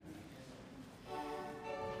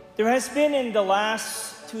There has been in the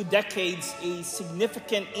last 2 decades a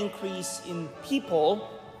significant increase in people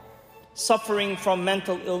suffering from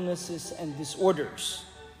mental illnesses and disorders.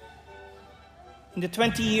 In the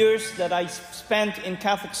 20 years that I spent in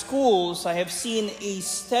Catholic schools, I have seen a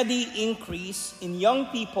steady increase in young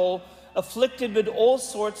people afflicted with all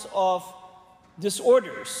sorts of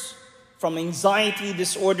disorders, from anxiety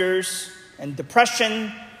disorders and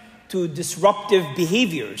depression to disruptive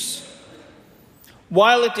behaviors.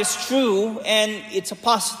 While it is true, and it's a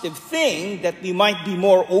positive thing, that we might be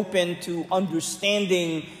more open to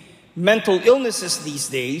understanding mental illnesses these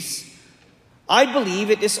days, I believe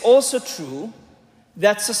it is also true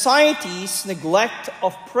that society's neglect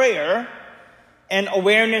of prayer and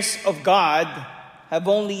awareness of God have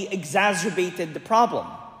only exacerbated the problem.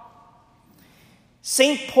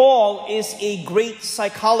 St. Paul is a great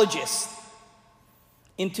psychologist.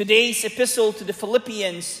 In today's epistle to the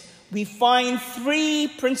Philippians, we find 3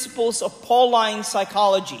 principles of Pauline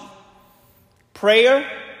psychology: prayer,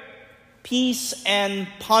 peace, and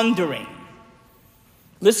pondering.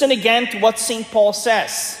 Listen again to what St. Paul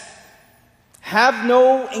says. Have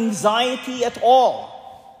no anxiety at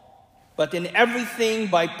all, but in everything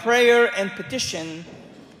by prayer and petition,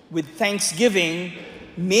 with thanksgiving,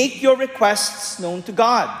 make your requests known to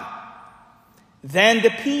God. Then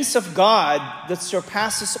the peace of God that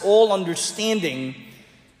surpasses all understanding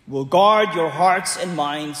will guard your hearts and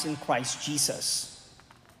minds in Christ Jesus.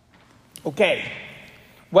 Okay,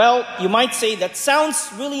 well, you might say that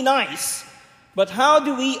sounds really nice, but how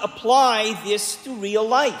do we apply this to real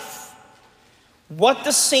life? What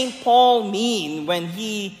does St. Paul mean when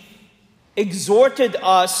he exhorted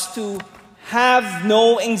us to have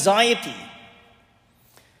no anxiety?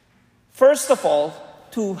 First of all,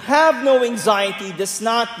 to have no anxiety does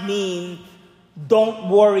not mean don't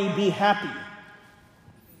worry, be happy.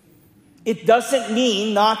 It doesn't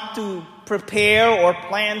mean not to prepare or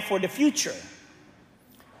plan for the future.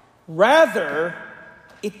 Rather,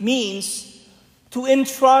 it means to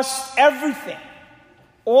entrust everything,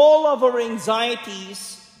 all of our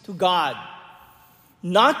anxieties, to God.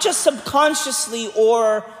 Not just subconsciously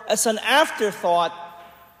or as an afterthought,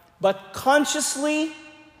 but consciously,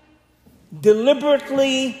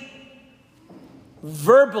 deliberately,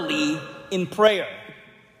 verbally in prayer.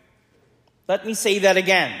 Let me say that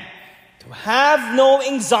again. To have no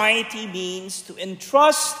anxiety means to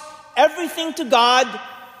entrust everything to God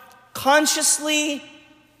consciously,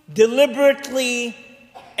 deliberately,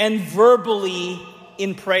 and verbally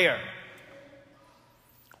in prayer.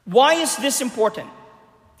 Why is this important?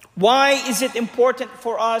 Why is it important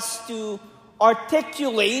for us to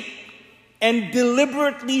articulate and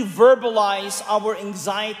deliberately verbalize our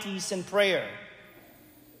anxieties in prayer?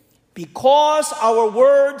 Because our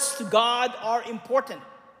words to God are important.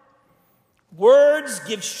 Words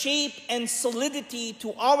give shape and solidity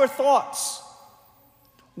to our thoughts.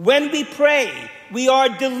 When we pray, we are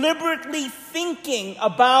deliberately thinking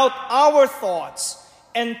about our thoughts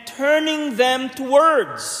and turning them to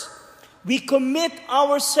words. We commit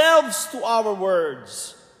ourselves to our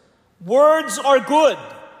words. Words are good.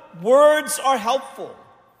 Words are helpful.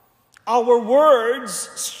 Our words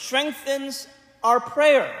strengthens our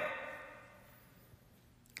prayer.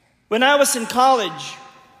 When I was in college,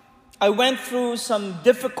 I went through some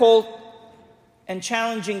difficult and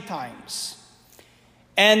challenging times.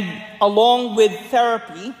 And along with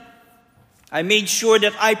therapy, I made sure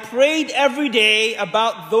that I prayed every day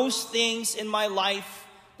about those things in my life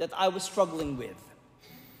that I was struggling with.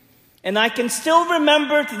 And I can still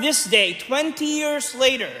remember to this day, 20 years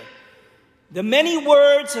later, the many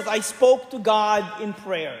words that I spoke to God in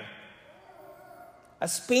prayer.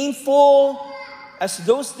 As painful as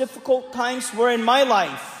those difficult times were in my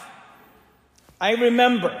life, I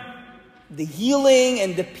remember the healing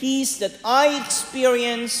and the peace that I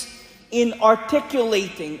experienced in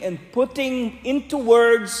articulating and putting into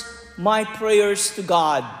words my prayers to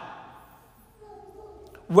God.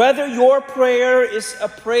 Whether your prayer is a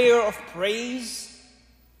prayer of praise,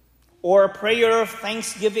 or a prayer of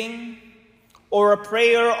thanksgiving, or a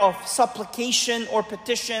prayer of supplication or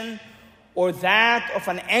petition, or that of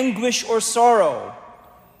an anguish or sorrow,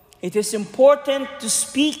 it is important to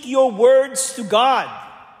speak your words to God.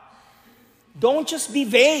 Don't just be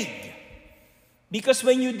vague. Because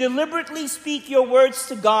when you deliberately speak your words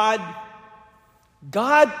to God,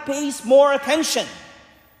 God pays more attention.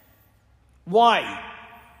 Why?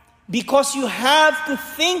 Because you have to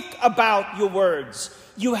think about your words.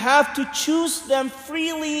 You have to choose them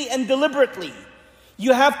freely and deliberately.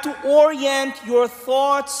 You have to orient your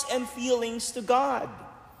thoughts and feelings to God.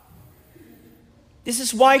 This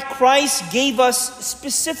is why Christ gave us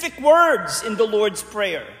specific words in the Lord's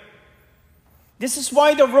Prayer. This is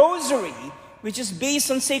why the rosary, which is based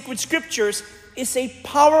on sacred scriptures, is a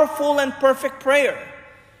powerful and perfect prayer.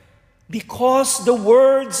 Because the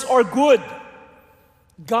words are good.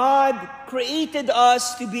 God created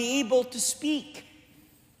us to be able to speak.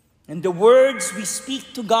 And the words we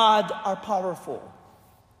speak to God are powerful.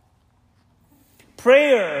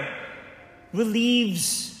 Prayer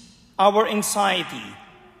relieves our anxiety.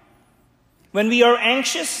 When we are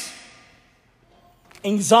anxious,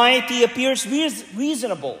 anxiety appears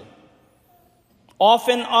reasonable.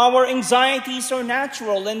 Often our anxieties are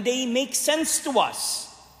natural and they make sense to us.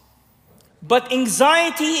 But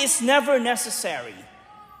anxiety is never necessary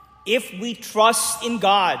if we trust in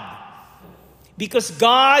God. Because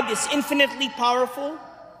God is infinitely powerful,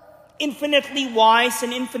 infinitely wise,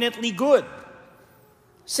 and infinitely good.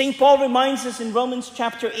 St. Paul reminds us in Romans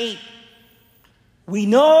chapter 8, we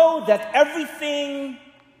know that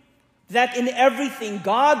in everything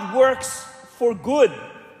God works for good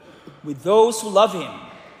with those who love Him,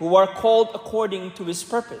 who are called according to His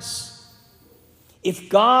purpose. If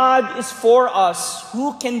God is for us,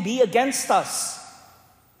 who can be against us?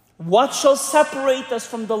 What shall separate us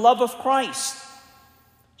from the love of Christ?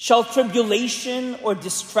 Shall tribulation or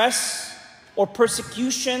distress or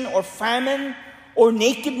persecution or famine or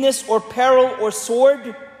nakedness or peril or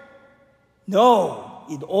sword? No,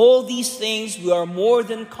 in all these things we are more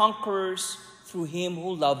than conquerors through Him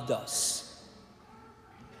who loved us.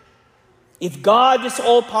 If God is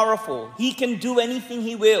all-powerful, He can do anything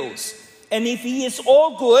He wills. And if He is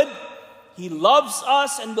all good, He loves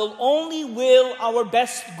us and will only will our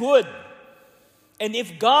best good. And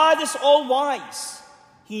if God is all-wise,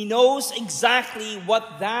 He knows exactly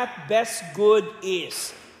what that best good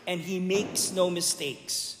is, and He makes no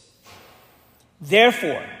mistakes.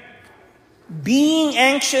 Therefore, being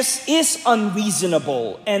anxious is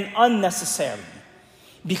unreasonable and unnecessary,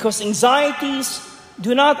 because anxieties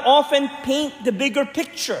do not often paint the bigger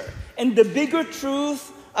picture and the bigger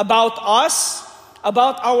truth about us,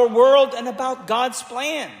 about our world, and about God's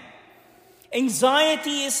plan.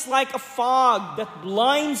 Anxiety is like a fog that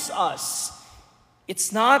blinds us.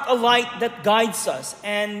 It's not a light that guides us,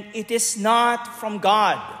 and it is not from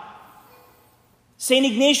God. St.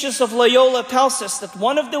 Ignatius of Loyola tells us that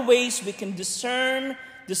one of the ways we can discern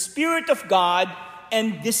the Spirit of God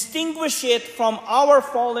and distinguish it from our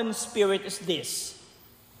fallen spirit is this: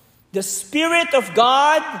 the Spirit of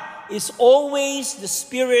God is always the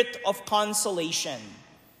spirit of consolation,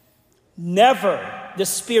 never the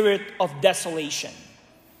spirit of desolation.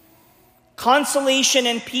 Consolation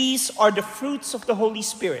and peace are the fruits of the Holy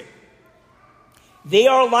Spirit. They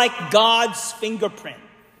are like God's fingerprint.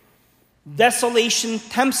 Desolation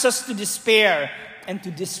tempts us to despair, and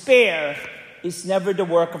to despair is never the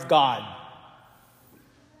work of God.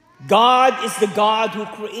 God is the God who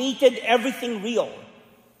created everything real,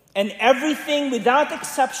 and everything without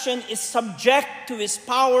exception is subject to His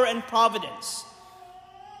power and providence.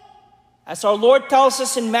 As our Lord tells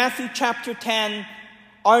us in Matthew chapter 10,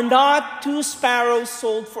 are not 2 sparrows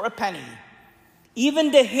sold for a penny?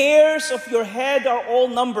 Even the hairs of your head are all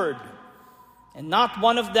numbered, and not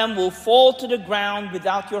one of them will fall to the ground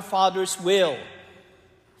without your Father's will.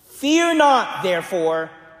 Fear not,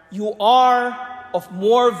 therefore, you are of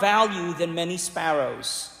more value than many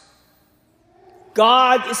sparrows.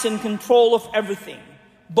 God is in control of everything,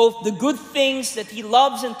 both the good things that He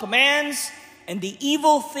loves and commands, and the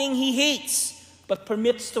evil thing He hates but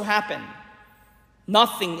permits to happen.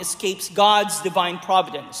 Nothing escapes God's divine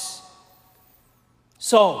providence.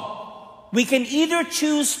 So, we can either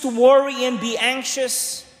choose to worry and be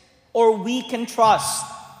anxious, or we can trust.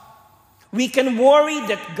 We can worry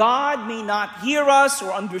that God may not hear us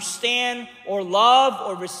or understand or love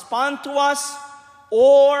or respond to us,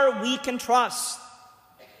 or we can trust.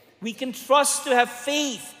 We can trust to have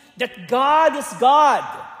faith that God is God,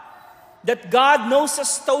 that God knows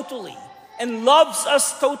us totally and loves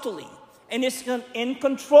us totally and is in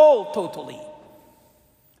control totally.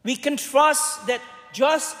 We can trust that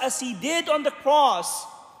just as He did on the cross,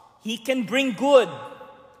 He can bring good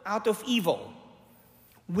out of evil.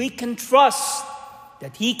 We can trust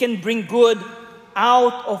that He can bring good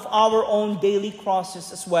out of our own daily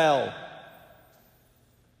crosses as well.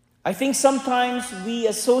 I think sometimes we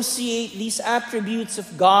associate these attributes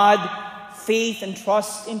of God, faith and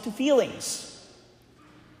trust, into feelings.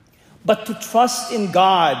 But to trust in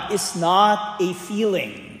God is not a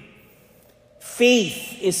feeling.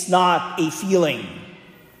 Faith is not a feeling.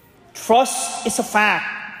 Trust is a fact.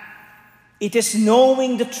 It is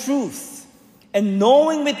knowing the truth and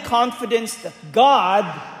knowing with confidence that God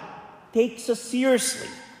takes us seriously.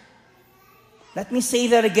 Let me say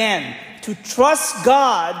that again. to trust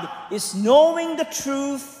God is knowing the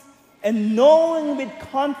truth and knowing with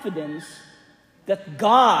confidence that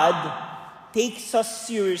God takes us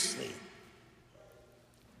seriously.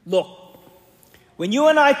 Look, when you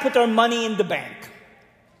and I put our money in the bank,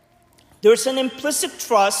 there's an implicit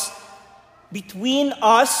trust between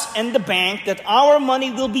us and the bank that our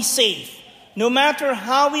money will be safe, no matter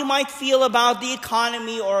how we might feel about the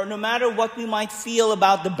economy or no matter what we might feel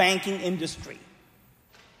about the banking industry.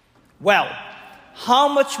 Well, how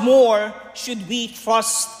much more should we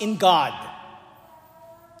trust in God?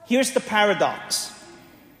 Here's the paradox.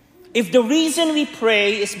 If the reason we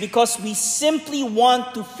pray is because we simply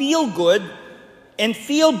want to feel good and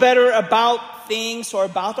feel better about things or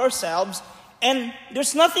about ourselves, and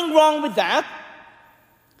there's nothing wrong with that,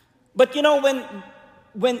 but you know,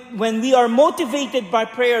 when we are motivated by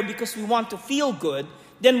prayer because we want to feel good,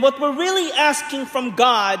 then what we're really asking from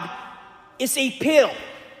God is a pill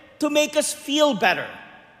to make us feel better.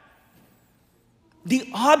 The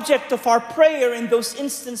object of our prayer in those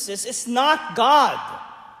instances is not God,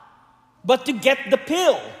 but to get the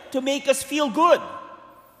pill to make us feel good.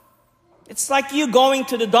 It's like you going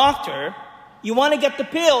to the doctor. You want to get the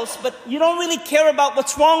pills, but you don't really care about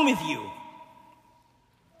what's wrong with you.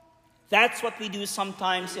 That's what we do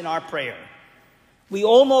sometimes in our prayer. We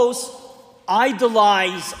almost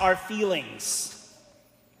idolize our feelings.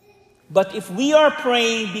 But if we are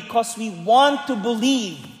praying because we want to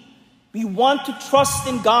believe, we want to trust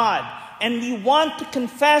in God, and we want to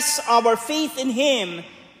confess our faith in Him,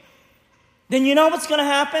 then you know what's going to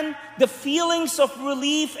happen? The feelings of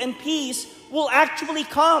relief and peace will actually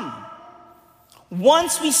come.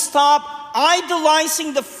 Once we stop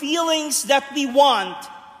idolizing the feelings that we want,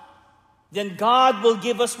 then God will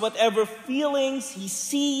give us whatever feelings He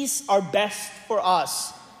sees are best for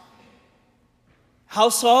us. How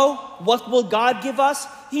so? What will God give us?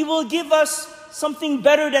 He will give us something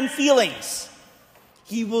better than feelings.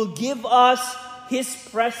 He will give us His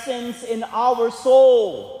presence in our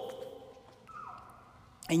soul.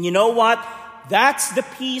 And you know what? That's the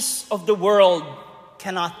peace of the world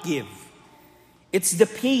cannot give. It's the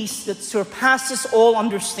peace that surpasses all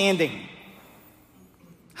understanding.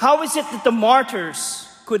 How is it that the martyrs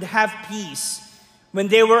could have peace when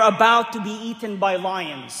they were about to be eaten by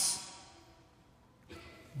lions?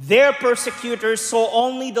 Their persecutors saw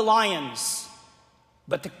only the lions,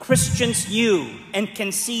 but the Christians knew and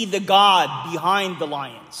can see the God behind the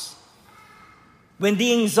lions. When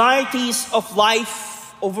the anxieties of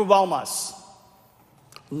life overwhelm us,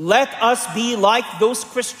 let us be like those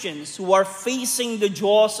Christians who are facing the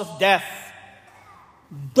jaws of death.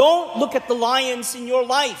 Don't look at the lions in your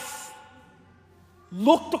life.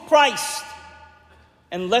 Look to Christ,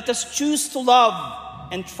 and let us choose to love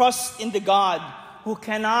and trust in the God who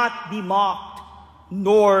cannot be mocked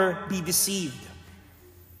nor be deceived.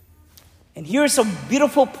 And here's a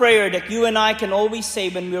beautiful prayer that you and I can always say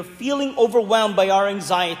when we're feeling overwhelmed by our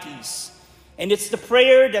anxieties. And it's the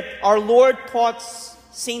prayer that our Lord taught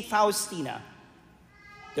Saint Faustina.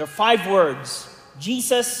 There are 5 words.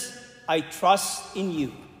 Jesus, I trust in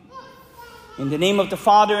you. In the name of the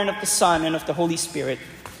Father, and of the Son, and of the Holy Spirit.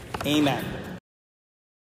 Amen.